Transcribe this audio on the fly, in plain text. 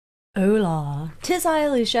Hola, 'tis I,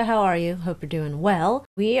 Alicia. How are you? Hope you're doing well.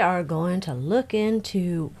 We are going to look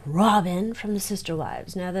into Robyn from the Sister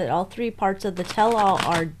Wives. Now that all three parts of the tell-all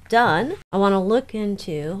are done, I want to look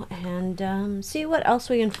into and see what else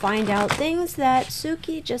we can find out. Things that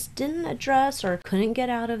Suki just didn't address or couldn't get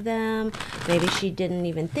out of them. Maybe she didn't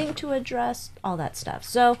even think to address, all that stuff.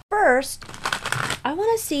 So first, I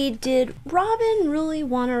want to see, did Robyn really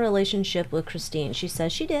want a relationship with Christine? She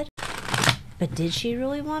says she did. But did she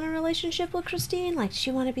really want a relationship with Christine? Like,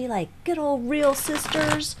 she want to be like good old real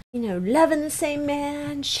sisters? You know, loving the same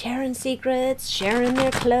man, sharing secrets, sharing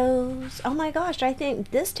their clothes. Oh my gosh, I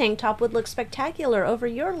think this tank top would look spectacular over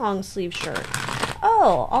your long sleeve shirt.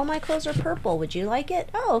 Oh, all my clothes are purple. Would you like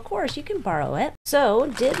it? Oh, of course, you can borrow it.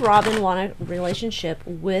 So, did Robyn want a relationship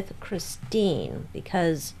with Christine?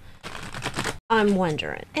 Because I'm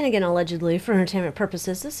wondering. And again, allegedly, for entertainment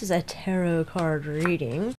purposes, this is a tarot card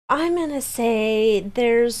reading. I'm going to say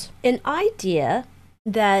there's an idea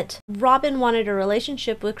that Robyn wanted a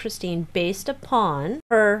relationship with Christine based upon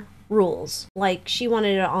her rules. Like, she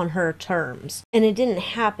wanted it on her terms. And it didn't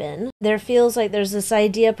happen. There feels like there's this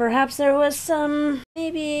idea, perhaps there was some,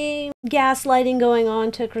 maybe gaslighting going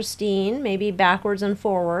on to Christine, maybe backwards and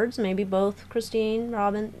forwards, maybe both Christine,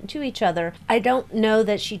 Robyn, to each other. I don't know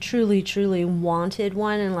that she truly wanted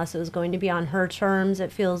one unless it was going to be on her terms.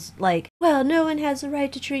 It feels like, well, no one has the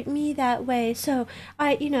right to treat me that way, so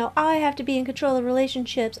I have to be in control of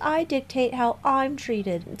relationships. I dictate how I'm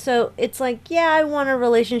treated. So it's like, yeah, I want a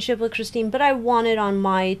relationship with Christine, but I want it on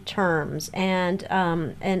my terms, and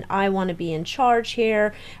I want to be in charge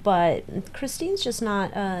here, but Christine's just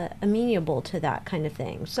not amenable to that kind of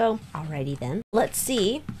thing. So alrighty then, let's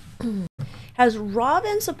see. Has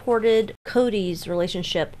Robyn supported Cody's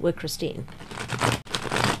relationship with Christine?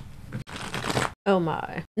 Oh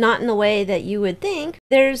my, not in the way that you would think.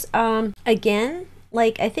 There's again,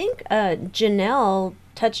 like, I think Janelle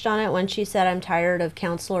touched on it when she said, I'm tired of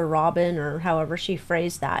Counselor Robyn, or however she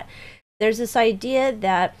phrased that. There's this idea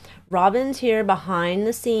that Robyn's here behind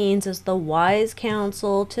the scenes as the wise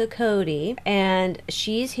counsel to Cody, and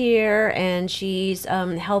she's here and she's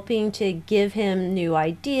helping to give him new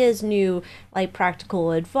ideas, new, like,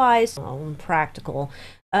 practical advice,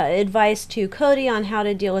 advice to Cody on how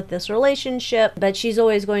to deal with this relationship, but she's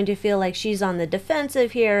always going to feel like she's on the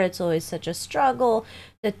defensive here. It's always such a struggle.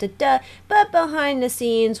 But behind the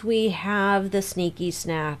scenes, we have the sneaky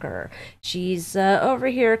snacker. She's over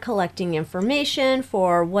here collecting information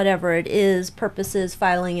for whatever it is, purposes,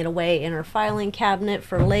 filing it away in her filing cabinet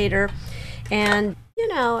for later. And, you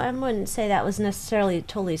know, I wouldn't say that was necessarily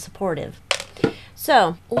totally supportive.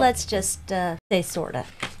 So let's just say sorta.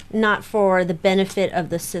 Not for the benefit of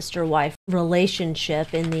the sister-wife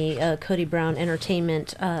relationship in the Cody Brown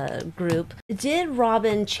Entertainment group. Did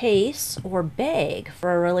Robyn chase or beg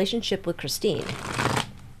for a relationship with Christine?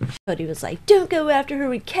 Cody was like, don't go after her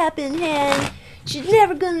with cap in hand. She's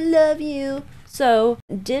never gonna love you. So,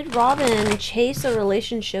 did Robyn chase a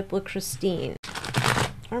relationship with Christine?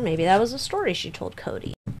 Or maybe that was a story she told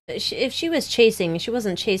Cody. If she was chasing, she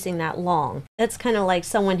wasn't chasing that long. That's kind of like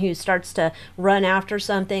someone who starts to run after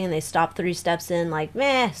something and they stop 3 steps in, like,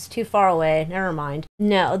 meh, it's too far away, never mind.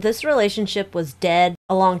 No, this relationship was dead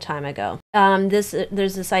a long time ago. There's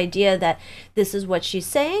this idea that this is what she's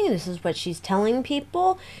saying, this is what she's telling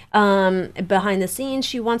people. Behind the scenes,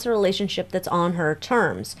 she wants a relationship that's on her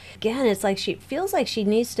terms. Again, it's like she feels like she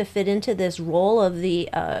needs to fit into this role of the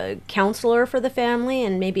counselor for the family,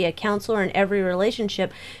 and maybe a counselor in every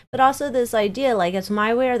relationship. But also this idea, like, it's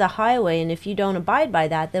my way or the highway, and if you don't abide by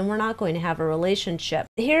that, then we're not going to have a relationship.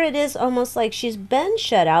 Here it is almost like she's been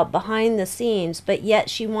shut out behind the scenes, but yet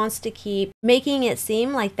she wants to keep making it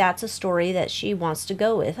seem like that's a story that she wants to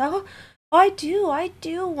go with. Oh, I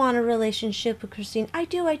do want a relationship with Christine. I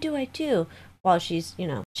do. While she's,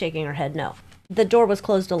 shaking her head no. The door was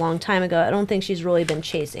closed a long time ago. I don't think she's really been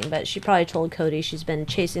chasing, but she probably told Cody she's been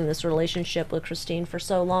chasing this relationship with Christine for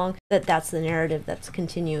so long that that's the narrative that's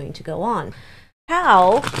continuing to go on.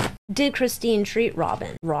 How did Christine treat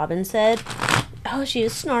Robyn? Robyn said, oh, she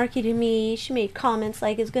is snarky to me. She made comments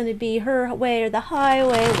like it's going to be her way or the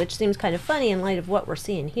highway, which seems kind of funny in light of what we're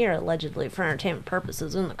seeing here, allegedly for entertainment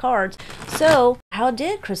purposes in the cards. So, how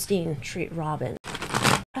did Christine treat Robyn?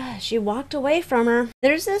 She walked away from her.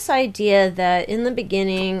 There's this idea that in the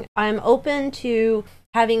beginning, I'm open to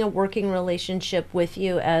having a working relationship with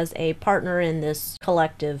you as a partner in this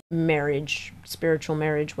collective marriage, spiritual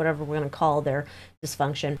marriage, whatever we're going to call their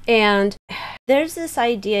dysfunction. And there's this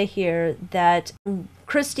idea here that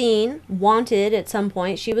Christine wanted at some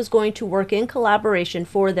point, she was going to work in collaboration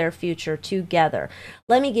for their future together.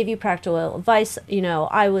 Let me give you practical advice. You know,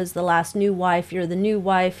 I was the last new wife, you're the new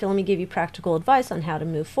wife. Let me give you practical advice on how to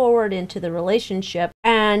move forward into the relationship.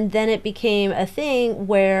 And then it became a thing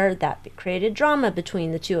where that created drama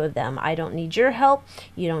between the two of them. I don't need your help.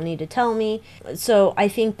 You don't need to tell me. So I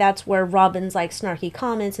think that's where Robyn's like snarky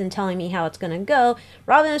comments and telling me how it's going to go.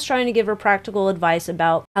 Robyn is trying to give her practical advice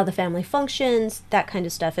about how the family functions, that kind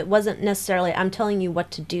of stuff. It wasn't necessarily, I'm telling you what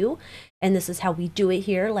to do, and this is how we do it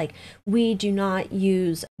here. Like, we do not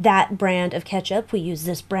use that brand of ketchup. We use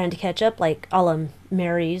this brand of ketchup, like a la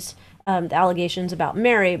Mary's, the allegations about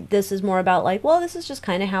Mary. This is more about like, well, this is just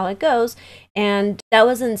kind of how it goes. And that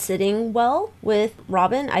wasn't sitting well with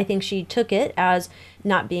Robyn. I think she took it as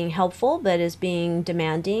not being helpful, but as being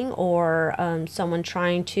demanding, or someone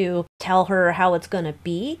trying to tell her how it's going to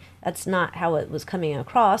be. That's not how it was coming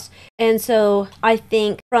across. And so I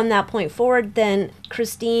think from that point forward, then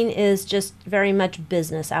Christine is just very much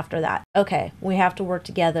business after that. Okay, we have to work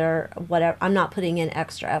together, whatever. I'm not putting in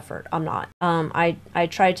extra effort. I'm not. I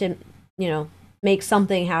tried to, you know, make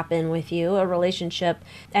something happen with you, a relationship,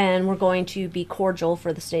 and we're going to be cordial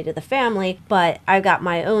for the state of the family, but I've got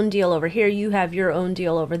my own deal over here, you have your own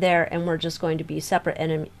deal over there, and we're just going to be separate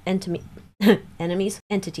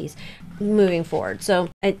entities moving forward. So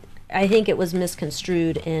I think it was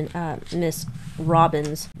misconstrued in Miss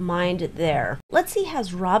Robyn's mind there. Let's see,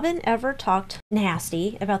 has Robyn ever talked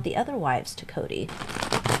nasty about the other wives to Cody?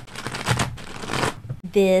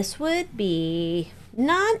 This would be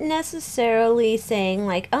not necessarily saying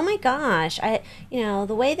like, oh my gosh,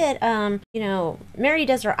 the way that, Mary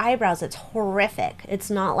does her eyebrows, it's horrific. It's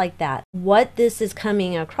not like that. What this is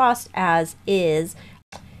coming across as is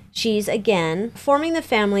she's, again, forming the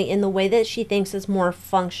family in the way that she thinks is more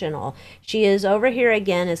functional. She is over here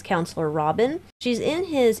again as Counselor Robyn. She's in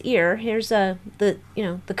his ear. Here's the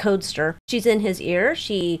codester. She's in his ear.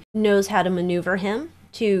 She knows how to maneuver him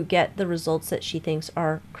to get the results that she thinks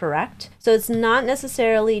are correct. So it's not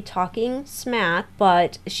necessarily talking smack,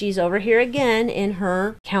 but she's over here again in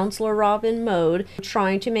her Counselor Robyn mode,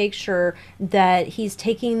 trying to make sure that he's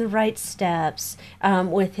taking the right steps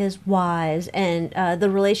with his wives, and the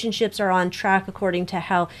relationships are on track according to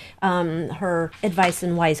how her advice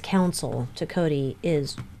and wise counsel to Cody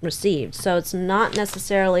is received. So it's not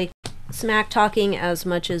necessarily smack talking as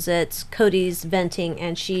much as it's Cody's venting,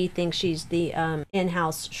 and she thinks she's the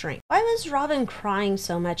in-house shrink. Why was Robyn crying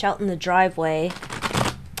so much out in the driveway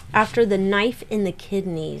after the knife in the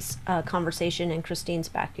kidneys conversation in Christine's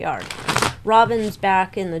backyard? Robyn's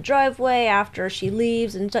back in the driveway after she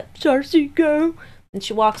leaves and it's like, Darcy, go, and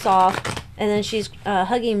she walks off, and then she's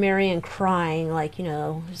hugging Mary and crying, like,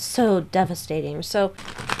 so devastating. So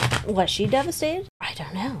was she devastated? I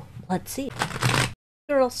don't know. Let's see.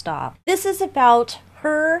 Girl, stop. This is about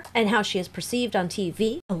her and how she is perceived on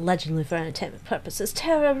TV, allegedly for entertainment purposes.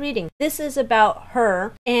 Tarot reading. This is about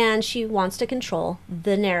her, and she wants to control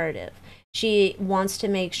the narrative. She wants to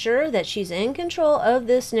make sure that she's in control of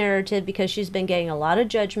this narrative because she's been getting a lot of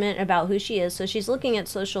judgment about who she is. So she's looking at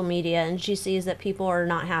social media and she sees that people are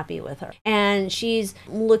not happy with her. And she's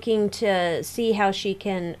looking to see how she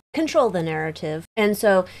can control the narrative. And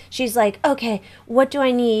so she's like, okay, what do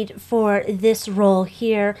I need for this role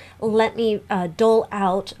here? Let me dole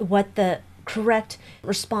out what the correct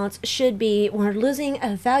response should be. We're losing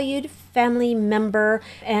a valued family member,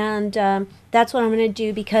 and that's what I'm going to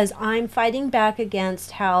do because I'm fighting back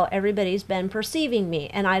against how everybody's been perceiving me,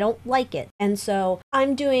 and I don't like it. And so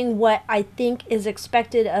I'm doing what I think is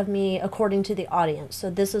expected of me according to the audience. So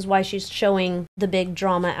this is why she's showing the big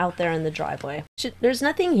drama out there in the driveway. There's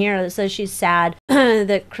nothing here that says she's sad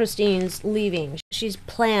that Christine's leaving. She's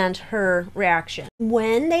planned her reaction.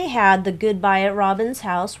 When they had the goodbye at Robyn's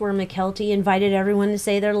house, where McKelty invited everyone to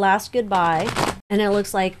say their last goodbye, and it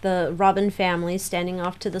looks like the Robyn family standing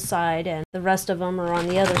off to the side and the rest of them are on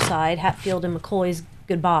the other side, Hatfield and McCoy's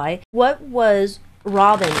goodbye. What was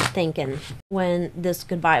Robyn thinking when this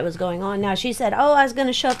goodbye was going on? Now, she said, oh, I was going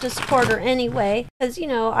to show up to support her anyway because,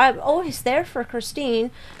 I'm always there for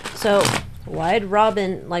Christine. So why did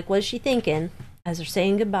Robyn, what was she thinking as they're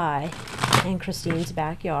saying goodbye in Christine's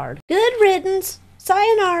backyard? Good riddance.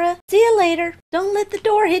 Sayonara. See you later. Don't let the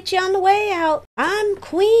door hit you on the way out. I'm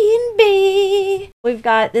Queen Bee. We've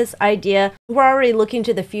got this idea. We're already looking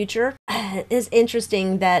to the future. It's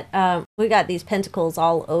interesting that we got these pentacles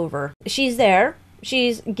all over. She's there.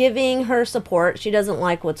 She's giving her support. She doesn't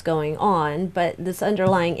like what's going on, but this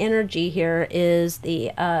underlying energy here is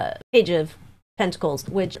the Page of Pentacles,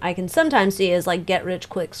 which I can sometimes see as like get rich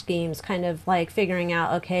quick schemes, kind of like figuring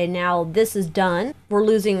out, okay, now this is done. We're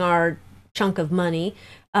losing our chunk of money.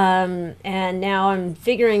 And now I'm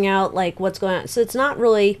figuring out like what's going on. So it's not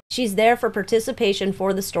really, she's there for participation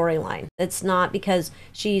for the storyline. It's not because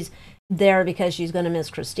she's there because she's going to miss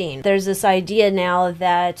Christine. There's this idea now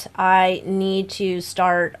that I need to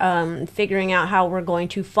start figuring out how we're going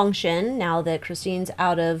to function now that Christine's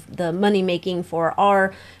out of the money making for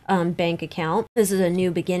our bank account. This is a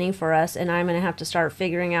new beginning for us, and I'm going to have to start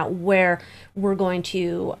figuring out where we're going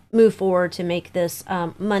to move forward to make this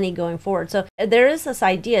money going forward. So there is this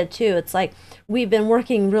idea too. It's like we've been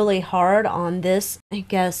working really hard on this, I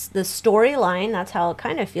guess, the storyline. That's how it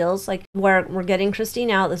kind of feels like, where we're getting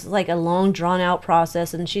Christine out. This is like a long drawn out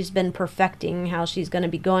process, and she's been perfecting how she's going to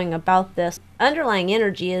be going about this. Underlying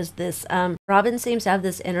energy is this, Robyn seems to have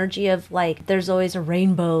this energy of like, there's always a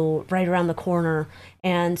rainbow right around the corner.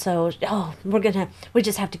 And so, oh, we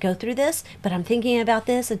just have to go through this, but I'm thinking about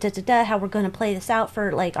this and how we're going to play this out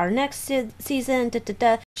for like our next season,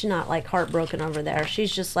 She's not like heartbroken over there.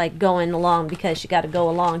 She's just like going along because she got to go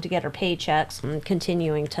along to get her paychecks and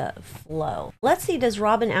continuing to flow. Let's see, does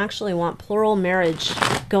Robyn actually want plural marriage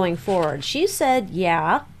going forward? She said,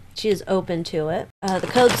 yeah, she is open to it. The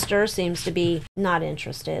codester seems to be not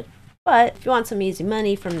interested. But if you want some easy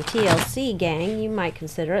money from the TLC gang, you might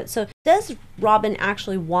consider it. So does Robyn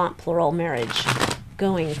actually want plural marriage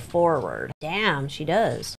going forward? Damn, she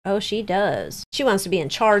does. Oh, she does. She wants to be in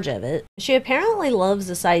charge of it. She apparently loves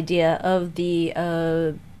this idea of the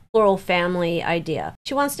plural family idea.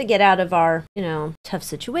 She wants to get out of our, tough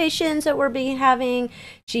situations that we're having.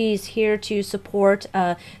 She's here to support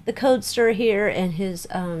the codester here and his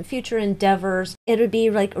future endeavors. It would be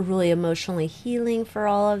like really emotionally healing for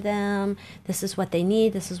all of them. This is what they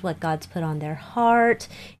need. This is what God's put on their heart.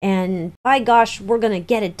 And by gosh, we're going to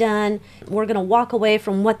get it done. We're going to walk away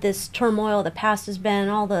from what this turmoil the past has been.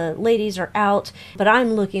 All the ladies are out, but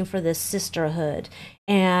I'm looking for this sisterhood.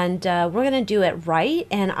 And we're going to do it right,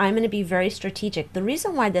 and I'm going to be very strategic. The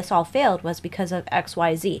reason why this all failed was because of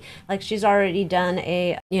XYZ. Like, she's already done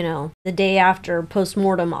a, the day after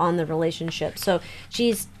postmortem on the relationship. So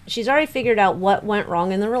she's already figured out what went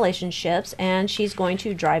wrong in the relationships, and she's going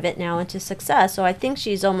to drive it now into success. So I think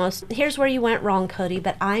she's almost, here's where you went wrong, Cody,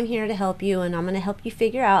 but I'm here to help you, and I'm going to help you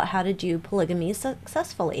figure out how to do polygamy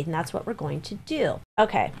successfully, and that's what we're going to do.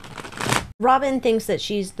 Okay. Robyn thinks that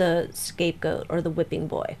she's the scapegoat or the whipping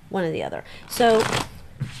boy, one or the other. So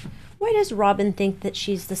why does Robyn think that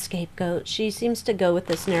she's the scapegoat? She seems to go with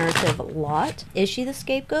this narrative a lot. Is she the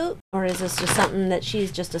scapegoat? Or is this just something that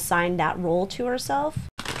she's just assigned that role to herself?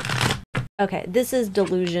 Okay, this is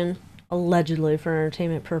delusion, allegedly for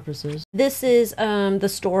entertainment purposes. This is the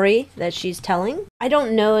story that she's telling. I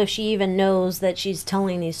don't know if she even knows that she's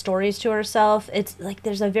telling these stories to herself. It's like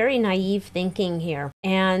there's a very naive thinking here.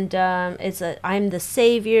 And I'm the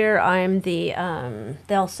savior, I'm the,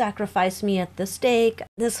 they'll sacrifice me at the stake.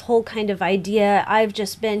 This whole kind of idea, I've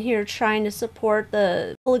just been here trying to support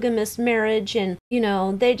the polygamous marriage and,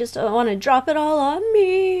 they just want to drop it all on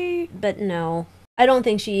me. But no, I don't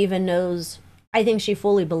think she even knows. I think she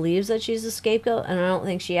fully believes that she's a scapegoat, and I don't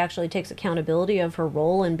think she actually takes accountability of her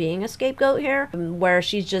role in being a scapegoat here, where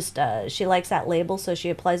she's just, she likes that label, so she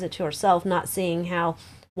applies it to herself, not seeing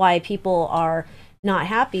why people are not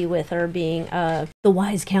happy with her being the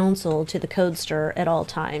wise counsel to the codester at all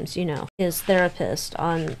times, his therapist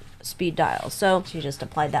on speed dial. So she just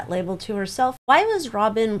applied that label to herself. Why was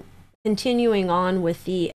Robyn continuing on with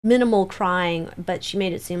the minimal crying, but she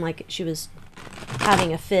made it seem like she was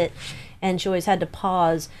having a fit? And she always had to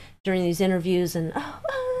pause during these interviews and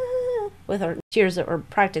with her tears that were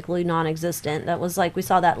practically non-existent. That was like, we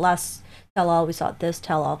saw that last tell-all, we saw this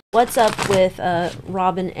tell-all. What's up with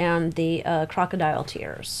Robyn and the crocodile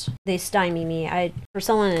tears? They stymie me. For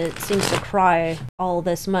someone that seems to cry all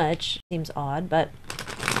this much, seems odd, but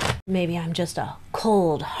maybe I'm just a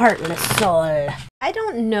cold, heartless soul. I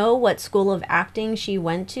don't know what school of acting she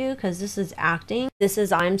went to, because this is acting. This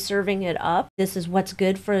is I'm serving it up. This is what's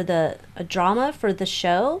good for the drama, for the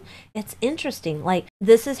show. It's interesting. Like,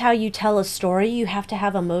 this is how you tell a story. You have to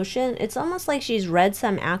have emotion. It's almost like she's read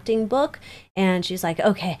some acting book and she's like,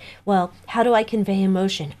 okay, well, how do I convey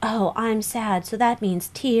emotion? Oh, I'm sad, so that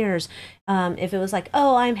means tears. If it was like,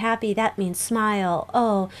 oh, I'm happy, that means smile.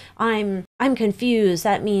 Oh, I'm confused,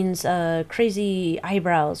 that means crazy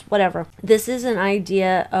eyebrows, whatever. This is an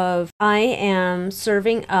idea of I am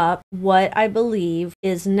serving up what I believe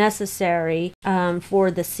is necessary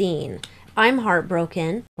for the scene. I'm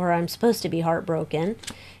heartbroken, or I'm supposed to be heartbroken,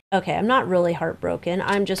 okay, I'm not really heartbroken.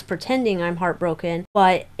 I'm just pretending I'm heartbroken.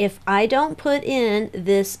 But if I don't put in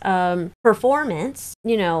this performance,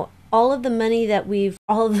 you know, all of the money that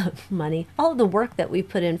all of the work that we've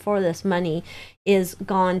put in for this money is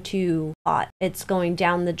gone to pot. It's going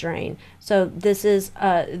down the drain. So this is,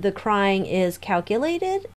 the crying is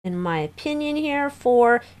calculated, in my opinion here,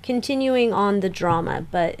 for continuing on the drama,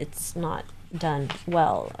 but it's not done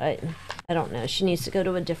well. I don't know. She needs to go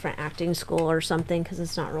to a different acting school or something, because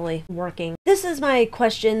it's not really working. This is my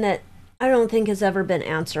question that I don't think has ever been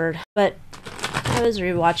answered, but I was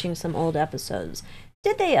rewatching some old episodes.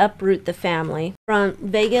 Did they uproot the family from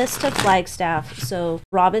Vegas to Flagstaff so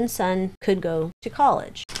Robyn's son could go to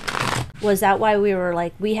college? Was that why we were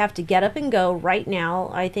like, we have to get up and go right now?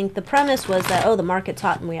 I think the premise was that, oh, the market's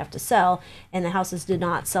hot and we have to sell, and the houses did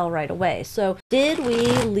not sell right away. So did we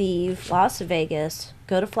leave Las Vegas,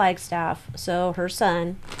 go to Flagstaff, so her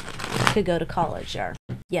son could go to college there?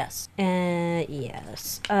 Yes.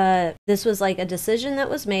 Yes. This was like a decision that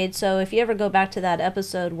was made. So if you ever go back to that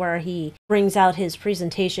episode where he brings out his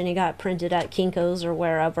presentation he got printed at Kinko's or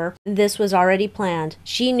wherever, this was already planned.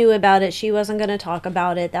 She knew about it. She wasn't going to talk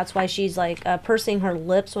about it. That's why she's like pursing her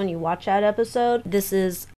lips when you watch that episode.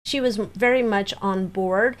 She was very much on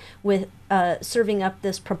board with serving up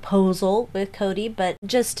this proposal with Cody, but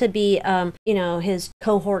just to be, you know, his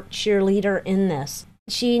cohort cheerleader in this.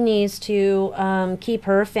 She needs to keep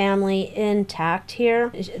her family intact here.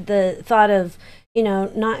 The thought of, you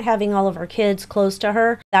know, not having all of her kids close to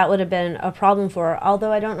her, that would have been a problem for her.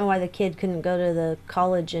 Although I don't know why the kid couldn't go to the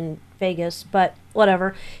college in Vegas, but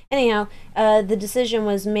whatever. Anyhow, the decision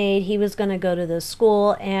was made. He was going to go to the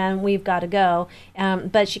school, and we've got to go.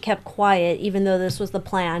 But she kept quiet, even though this was the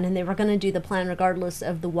plan, and they were going to do the plan regardless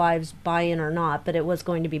of the wives' buy-in or not. But it was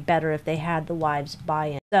going to be better if they had the wives'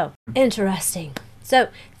 buy-in. So, interesting. So,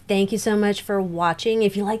 thank you so much for watching.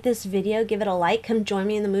 If you like this video, give it a like. Come join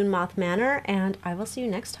me in the Moon Moth Manor, and I will see you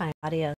next time. Adios.